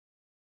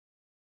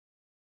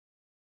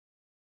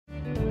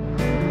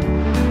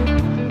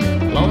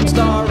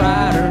Star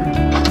rider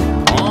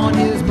on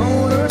his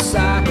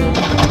motorcycle,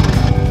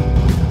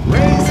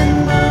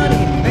 raising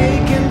money,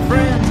 making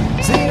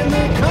friends, seeing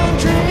the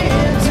country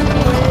into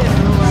a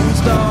Lone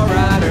Star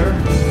rider.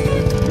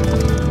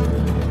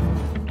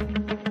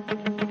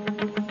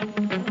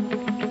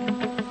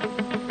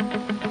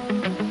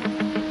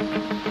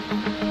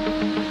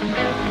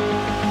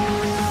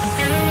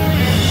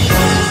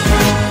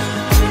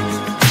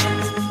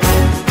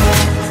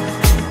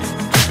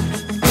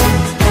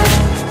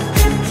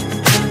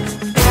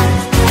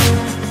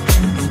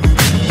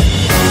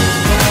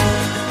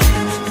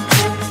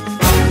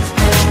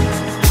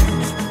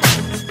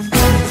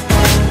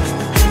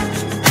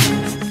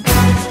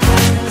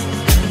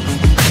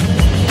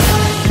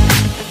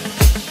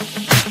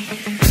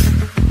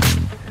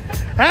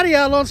 Howdy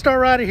y'all, Lone Star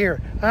Rider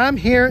here. I'm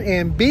here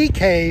in Bee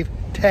Cave,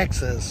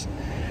 Texas.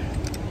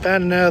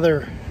 Found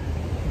another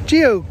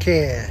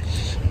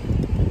geocache.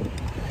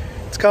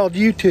 It's called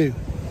U2.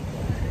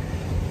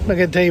 I'm not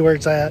gonna tell you where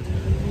it's at.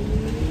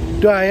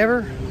 Do I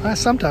ever?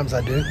 Sometimes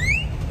I do.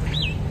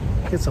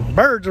 Get some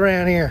birds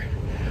around here.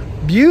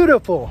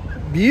 Beautiful,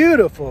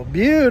 beautiful,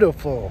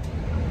 beautiful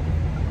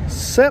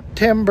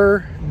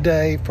September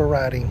day for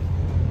riding.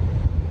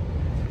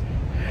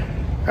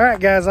 All right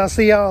guys, I'll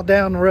see y'all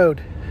down the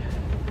road.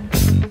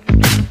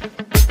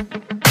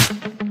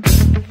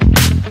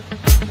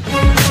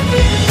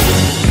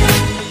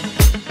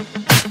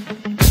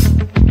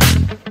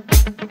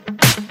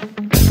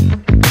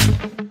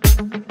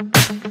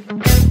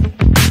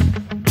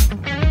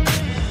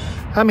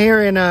 I'm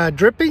here in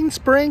Dripping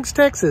Springs,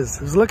 Texas.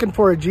 I was looking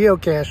for a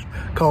geocache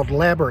called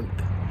Labyrinth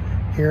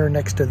here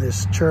next to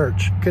this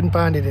church. Couldn't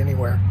find it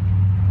anywhere.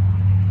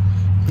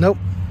 Nope.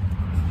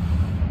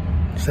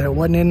 Said it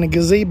wasn't in the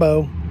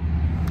gazebo.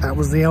 That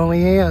was the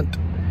only hint.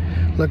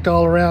 Looked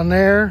all around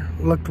there.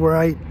 Looked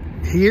right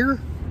here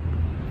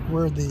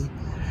where the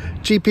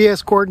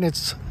GPS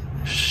coordinates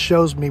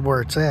shows me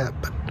where it's at,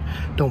 but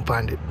don't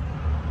find it.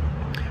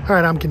 All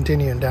right, I'm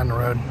continuing down the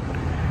road.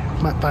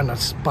 Might find a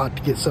spot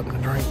to get something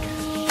to drink.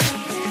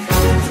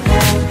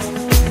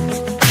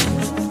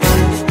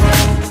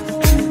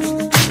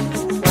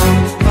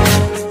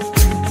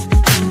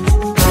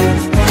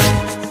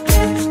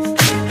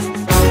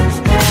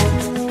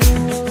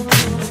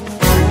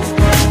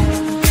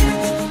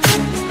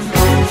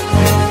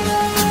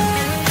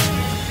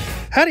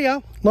 Howdy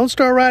y'all, Lone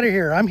Star Rider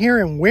here. I'm here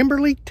in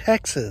Wimberley,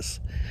 Texas,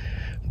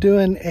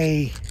 doing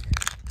a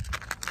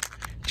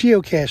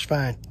geocache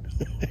find.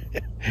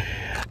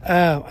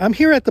 I'm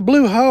here at the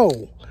Blue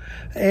Hole,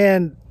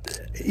 and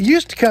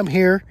used to come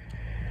here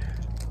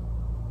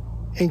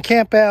and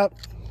camp out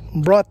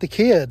and brought the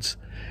kids,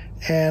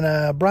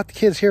 and brought the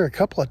kids here a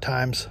couple of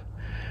times.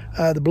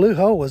 The Blue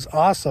Hole was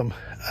awesome.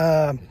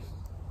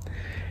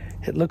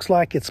 It looks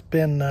like it's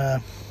been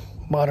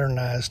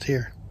modernized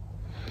here.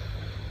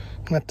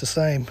 Not the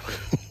same.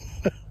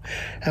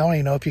 I don't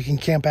even know if you can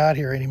camp out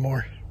here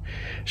anymore.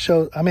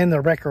 So I'm in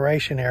the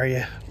recreation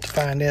area to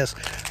find this.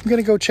 I'm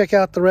gonna go check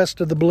out the rest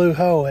of the Blue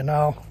Hole and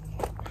I'll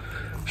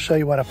show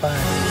you what I find.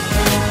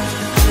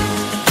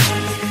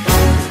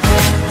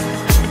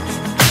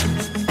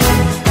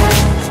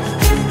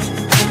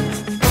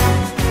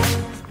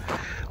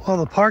 Well,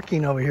 the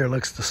parking over here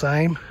looks the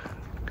same.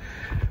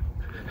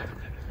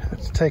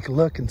 Let's take a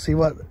look and see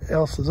what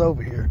else is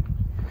over here.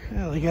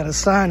 Well, they got a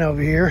sign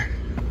over here.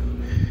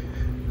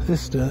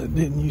 This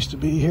didn't used to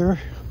be here.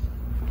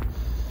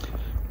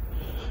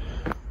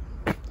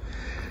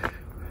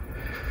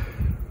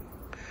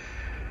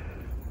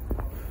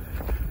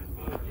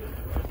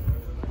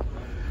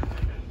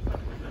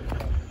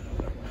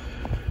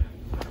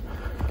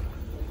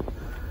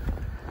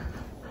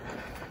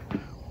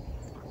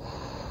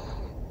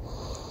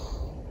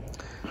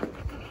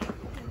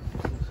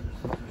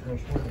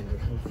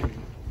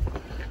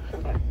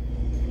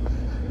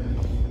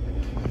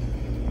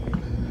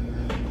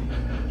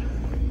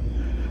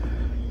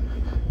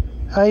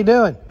 How you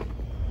doing?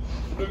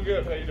 Doing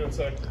good. How you doing,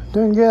 sir?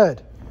 Doing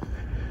good.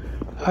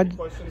 Any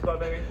questions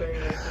about anything?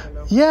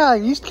 Yeah, I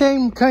used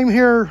to came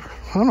here,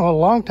 I don't know, a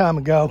long time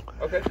ago.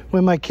 Okay.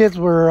 When my kids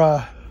were.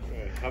 About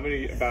how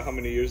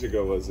many years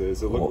ago was it?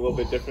 Does it look a little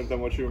bit different than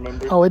what you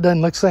remember? Oh, it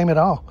doesn't look the same at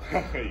all.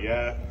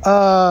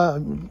 Yeah.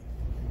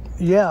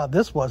 Yeah,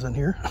 this wasn't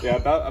here. Yeah,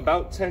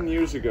 about 10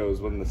 years ago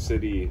is when the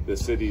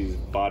cities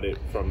bought it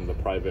from the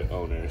private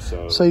owner.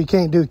 So you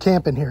can't do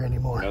camping here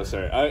anymore. No,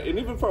 sir. And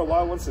even for a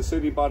while, once the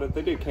city bought it,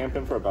 they did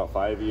camping for about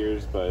 5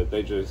 years, but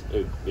they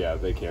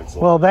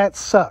canceled. Well, that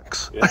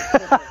sucks.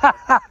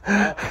 Yeah.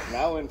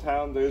 Now in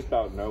town, there's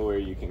about nowhere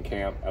you can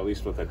camp, at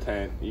least with a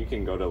tent. You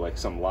can go to like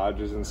some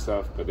lodges and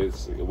stuff, but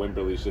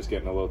Wimberley's just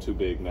getting a little too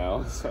big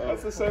now. So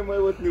that's the same way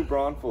with New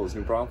Brunfels.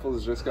 New Brunfels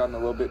has just gotten a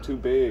little bit too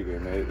big,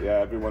 and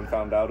everyone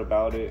found out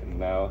about it, and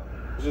now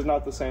it's just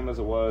not the same as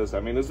it was. I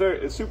mean,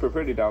 it's super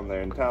pretty down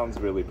there, and town's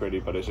really pretty,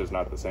 but it's just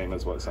not the same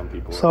as what some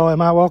people So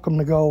am I welcome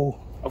to go?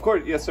 Of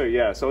course, yes sir,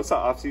 yeah. So it's the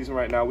off season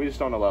right now. We just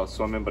don't allow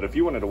swimming, but if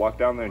you wanted to walk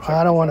down there and check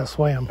I don't want to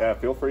swim. Yeah,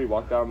 feel free,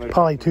 walk down there.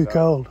 Probably too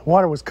cold.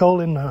 Water was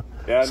cold in the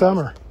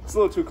summer. It's a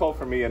little too cold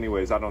for me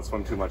anyways. I don't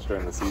swim too much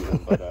during the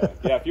season. But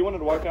yeah, if you wanted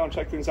to walk down and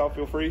check things out,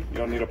 feel free. You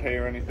don't need to pay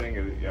or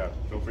anything. Yeah,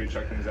 feel free to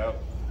check things out.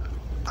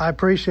 I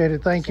appreciate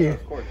it. Thank you.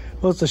 Of course.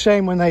 Well, it's a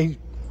shame when they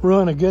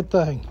ruin a good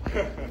thing.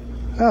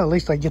 Well, at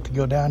least I get to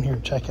go down here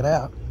and check it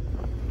out.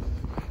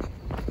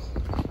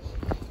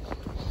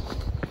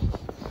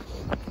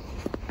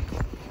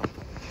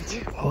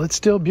 Well, it's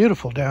still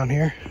beautiful down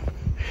here.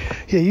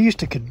 Yeah, you used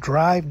to could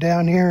drive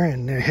down here,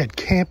 and they had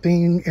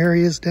camping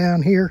areas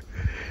down here.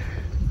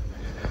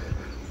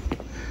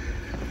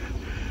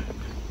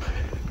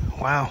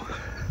 Wow.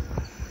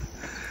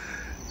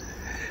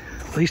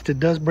 At least it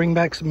does bring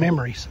back some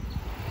memories.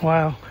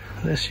 Wow,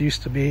 this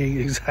used to be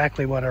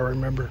exactly what I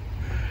remember.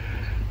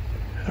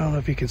 I don't know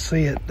if you can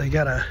see it. They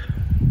got a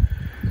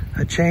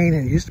chain,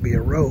 and it used to be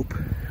a rope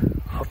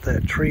off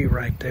that tree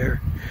right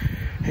there.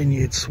 And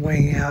you'd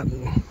swing out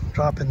and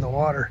drop in the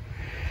water.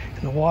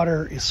 And the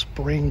water is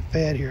spring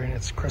fed here, and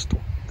it's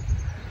crystal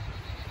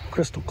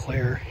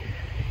clear.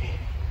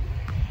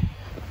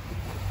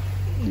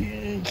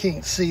 You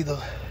can't see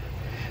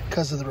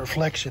because of the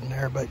reflection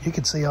there, but you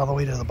can see all the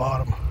way to the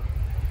bottom.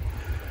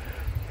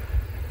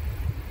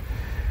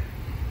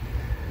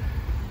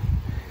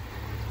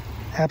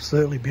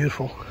 Absolutely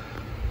beautiful.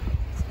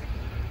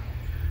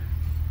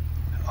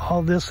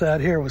 All this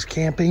out here was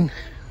camping.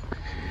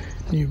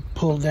 You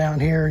pull down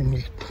here and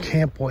you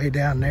camp way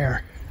down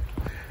there.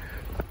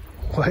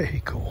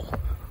 Way cool.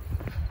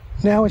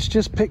 Now it's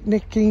just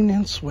picnicking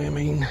and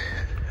swimming.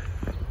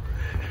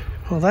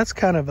 Well, that's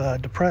kind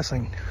of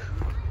depressing.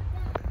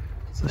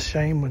 It's a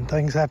shame when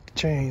things have to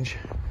change.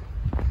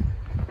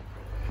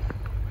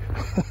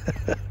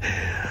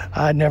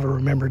 I never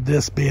remembered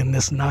this being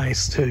this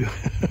nice too.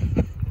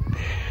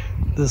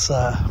 This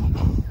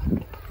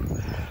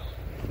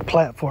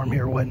platform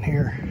here wasn't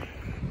here.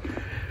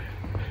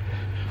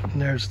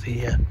 And there's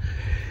the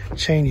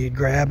chain you'd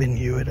grab and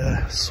you would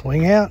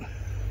swing out.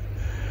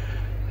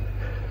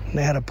 And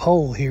they had a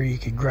pole here you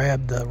could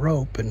grab the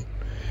rope and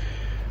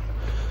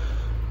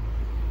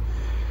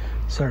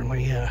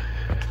certainly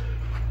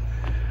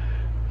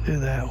do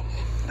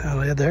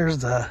that. There's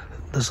the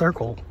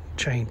circle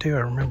chain too. I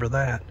remember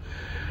that.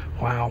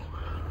 Wow.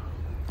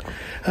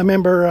 I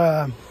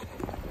remember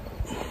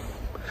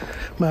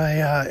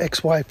my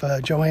ex-wife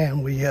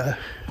Joanne, we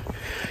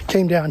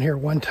came down here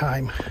one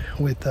time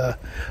with a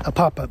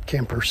pop-up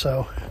camper,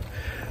 so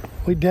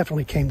we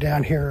definitely came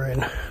down here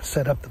and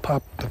set up the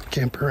pop-up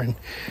camper and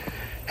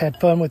had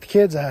fun with the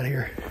kids out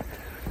here.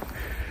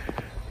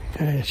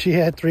 And she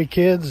had 3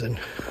 kids and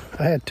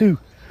I had 2.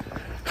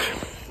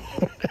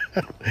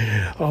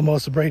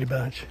 Almost a Brady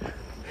Bunch.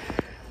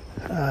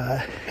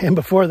 And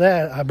before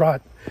that, I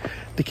brought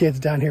the kids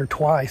down here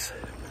twice,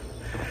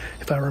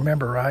 if I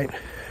remember right.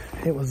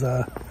 It was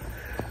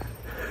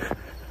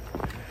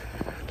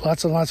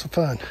lots and lots of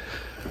fun.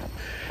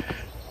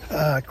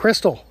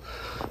 Crystal,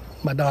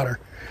 my daughter,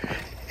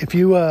 if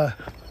you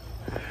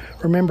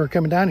remember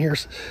coming down here,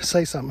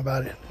 say something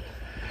about it.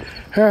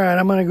 All right,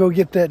 I'm gonna go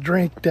get that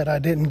drink that I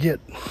didn't get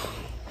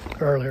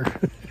earlier.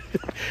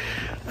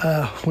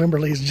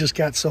 Wimberley's just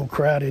got so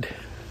crowded.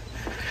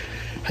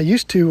 I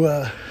used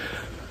to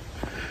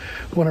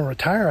want to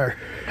retire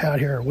out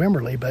here at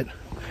Wimberley, but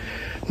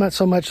not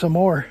so much no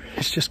more.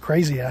 It's just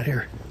crazy out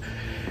here.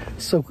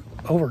 It's so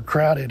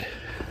overcrowded.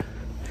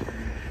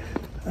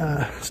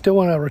 Still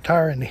want to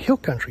retire in the hill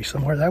country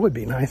somewhere. That would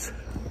be nice.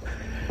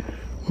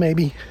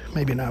 Maybe,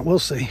 maybe not. We'll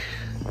see.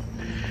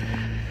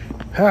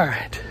 All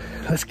right,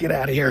 let's get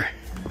out of here.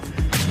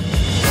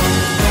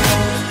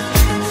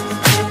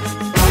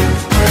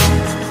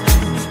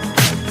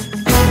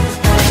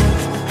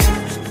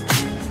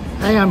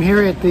 Hey, I'm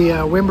here at the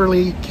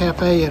Wimberley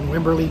Cafe in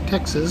Wimberley,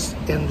 Texas,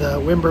 in the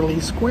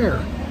Wimberley Square.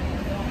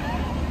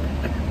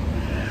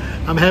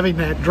 I'm having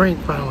that drink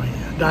finally,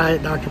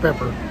 Diet Dr.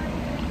 Pepper.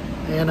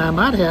 And I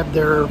might have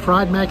their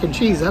fried mac and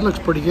cheese. That looks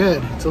pretty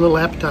good. It's a little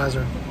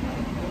appetizer.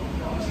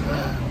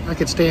 I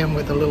could stand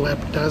with a little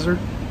appetizer.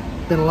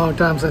 Been a long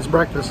time since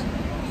breakfast.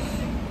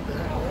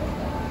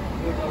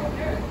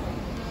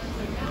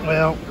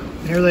 Well,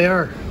 here they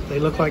are. They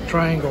look like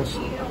triangles.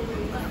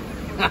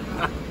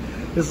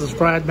 This is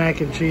fried mac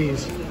and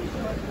cheese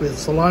with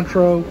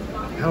cilantro,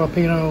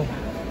 jalapeno,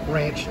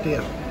 ranch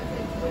dip.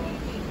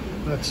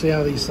 Let's see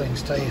how these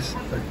things taste.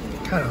 They're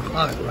kind of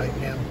hot right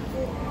now.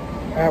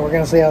 All right, we're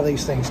gonna see how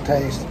these things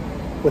taste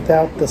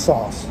without the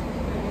sauce.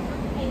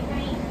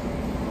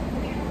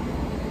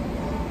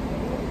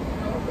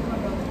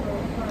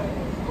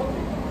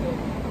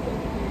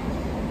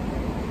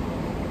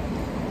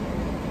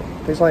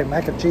 Tastes like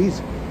mac and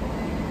cheese.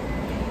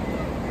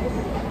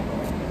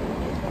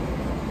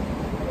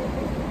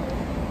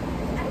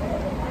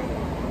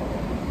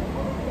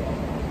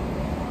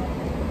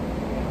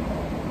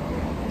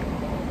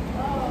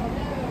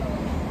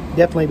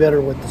 Definitely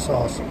better with the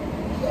sauce.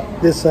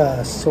 This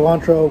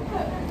cilantro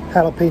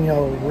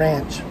jalapeno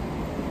ranch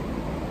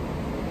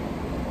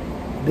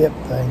dip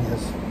thing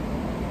is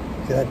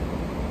good.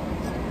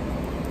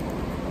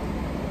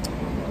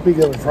 Be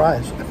good with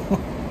fries.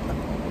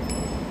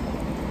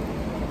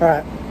 All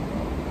right,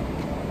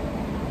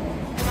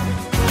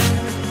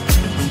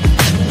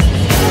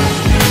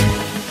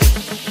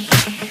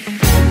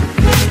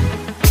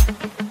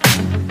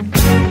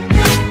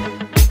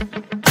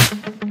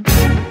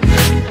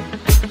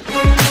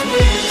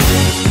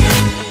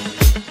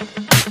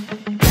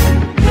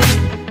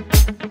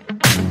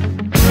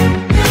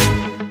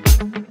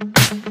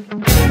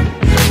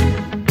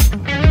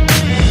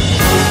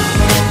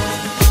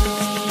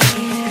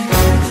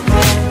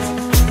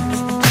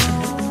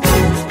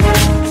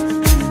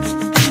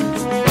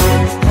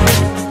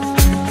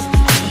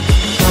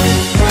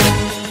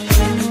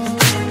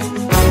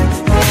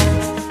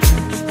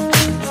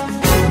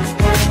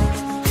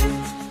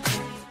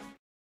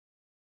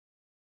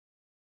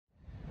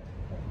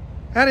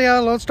 Howdy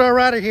y'all, Lone Star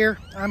Rider here.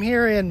 I'm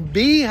here in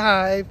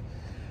Beehive,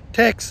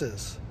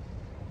 Texas,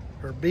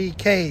 or Bee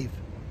Cave.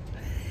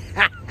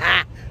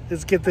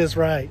 Let's get this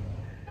right.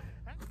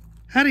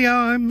 Howdy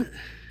y'all,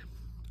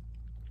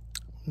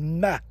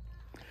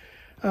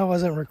 I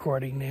wasn't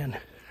recording then.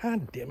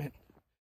 God damn it.